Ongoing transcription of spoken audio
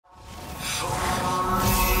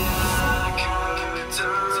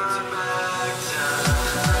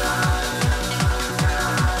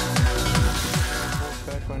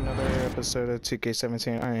episode of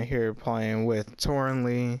 2K17. I am here playing with Torin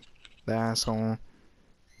Lee, the asshole.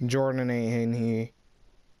 Jordan ain't in here,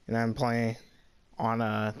 and I'm playing on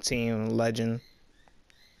a team legend.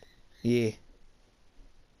 Yeah,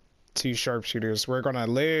 two sharpshooters. We're gonna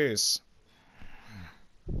lose.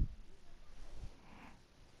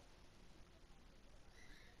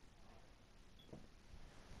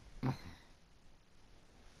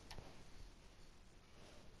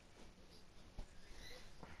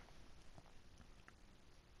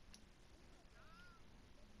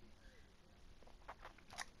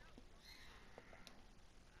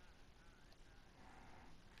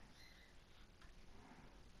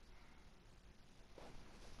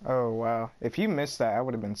 Oh wow! If you missed that, I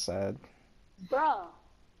would have been sad. Bruh,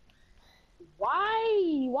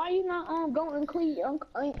 why you not going to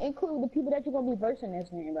include the people that you're gonna be versing this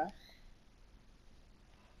game, bro?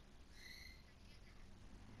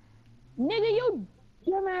 Nigga, you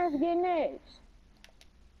dumbass get next.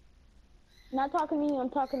 Not talking to you, I'm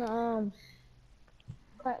talking to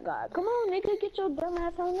Crack God. Come on, nigga, get your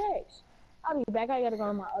dumbass on next. I'll be back. I gotta go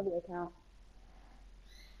on my other account.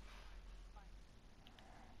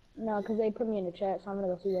 No, cause they put me in the chat, so I'm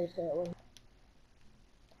gonna go see what it said.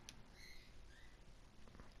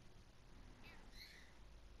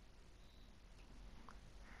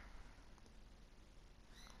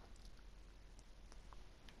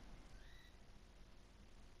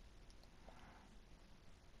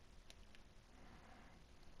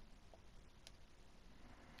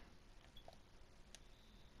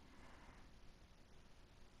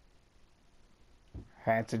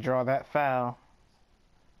 Had to draw that foul.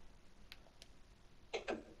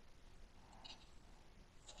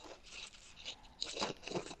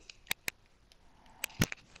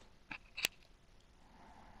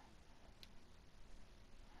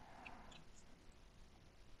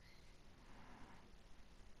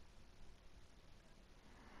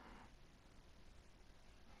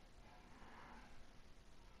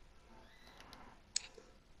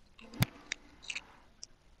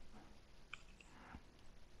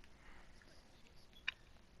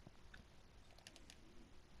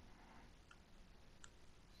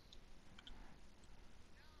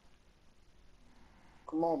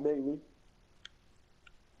 Come on, baby.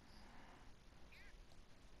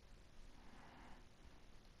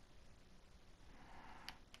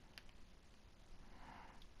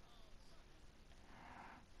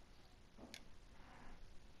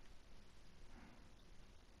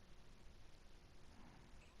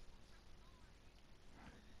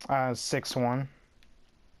 6-1.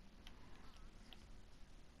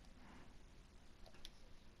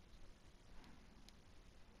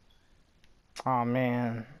 Oh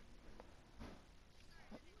man.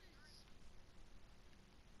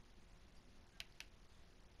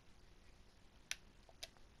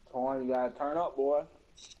 Torn, you gotta turn up, boy.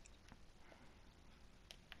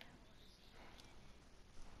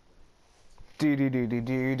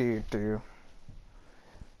 Do.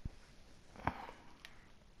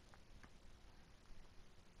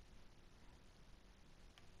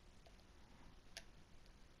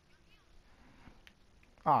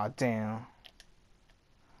 Aw, damn.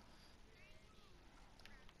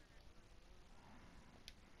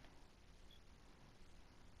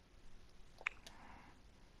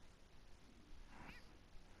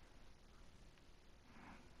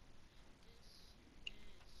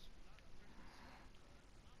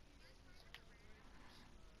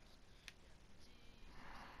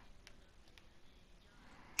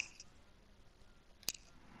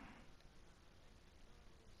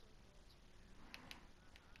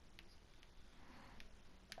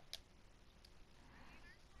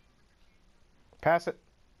 Pass it.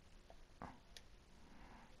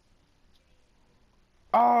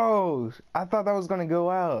 Oh, I thought that was gonna go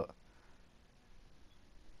out.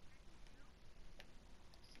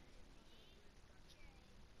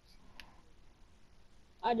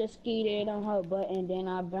 I just skied in on her butt and then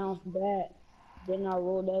I bounced back. Then I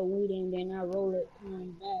rolled that weed and then I rolled it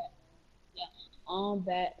coming back. Yeah, I'm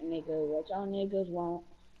back, nigga. What y'all niggas want?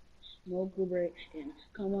 Smoke a brick and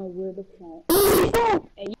come up with a phone.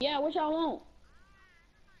 And yeah, what y'all want?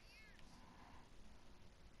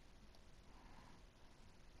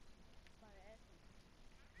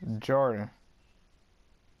 Jordan.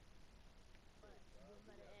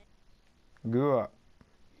 Go up.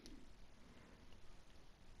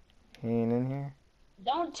 He ain't in here.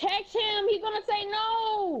 Don't text him. He's gonna say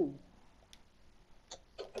no.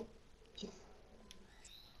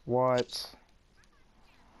 What?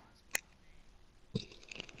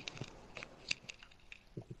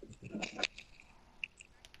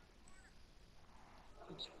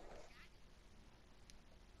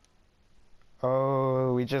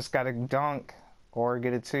 just gotta dunk or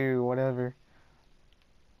get a 2, whatever.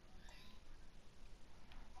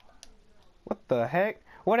 What the heck?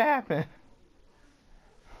 What happened?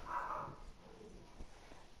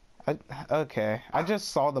 Okay, I just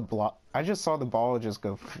saw the block. I just saw the ball just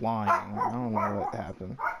go flying. I don't know what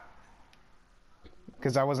happened.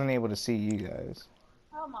 Because I wasn't able to see you guys.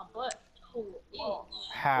 Oh, my butt. Oh,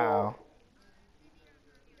 How?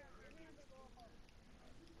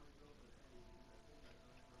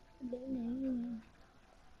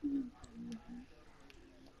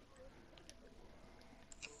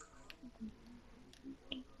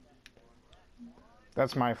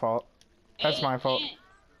 That's my fault. That's my fault.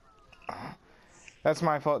 That's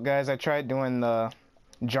my fault, guys. I tried doing the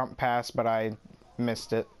jump pass, but I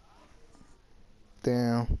missed it.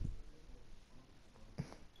 Damn.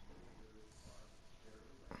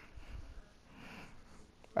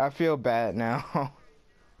 I feel bad now.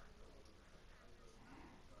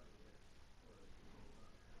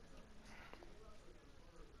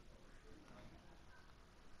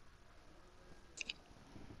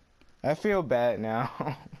 I feel bad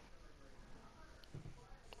now.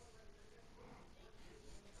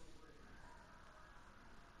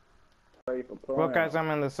 Ready for Well, playing. guys, I'm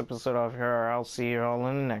in this episode off here. I'll see you all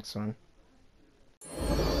in the next one.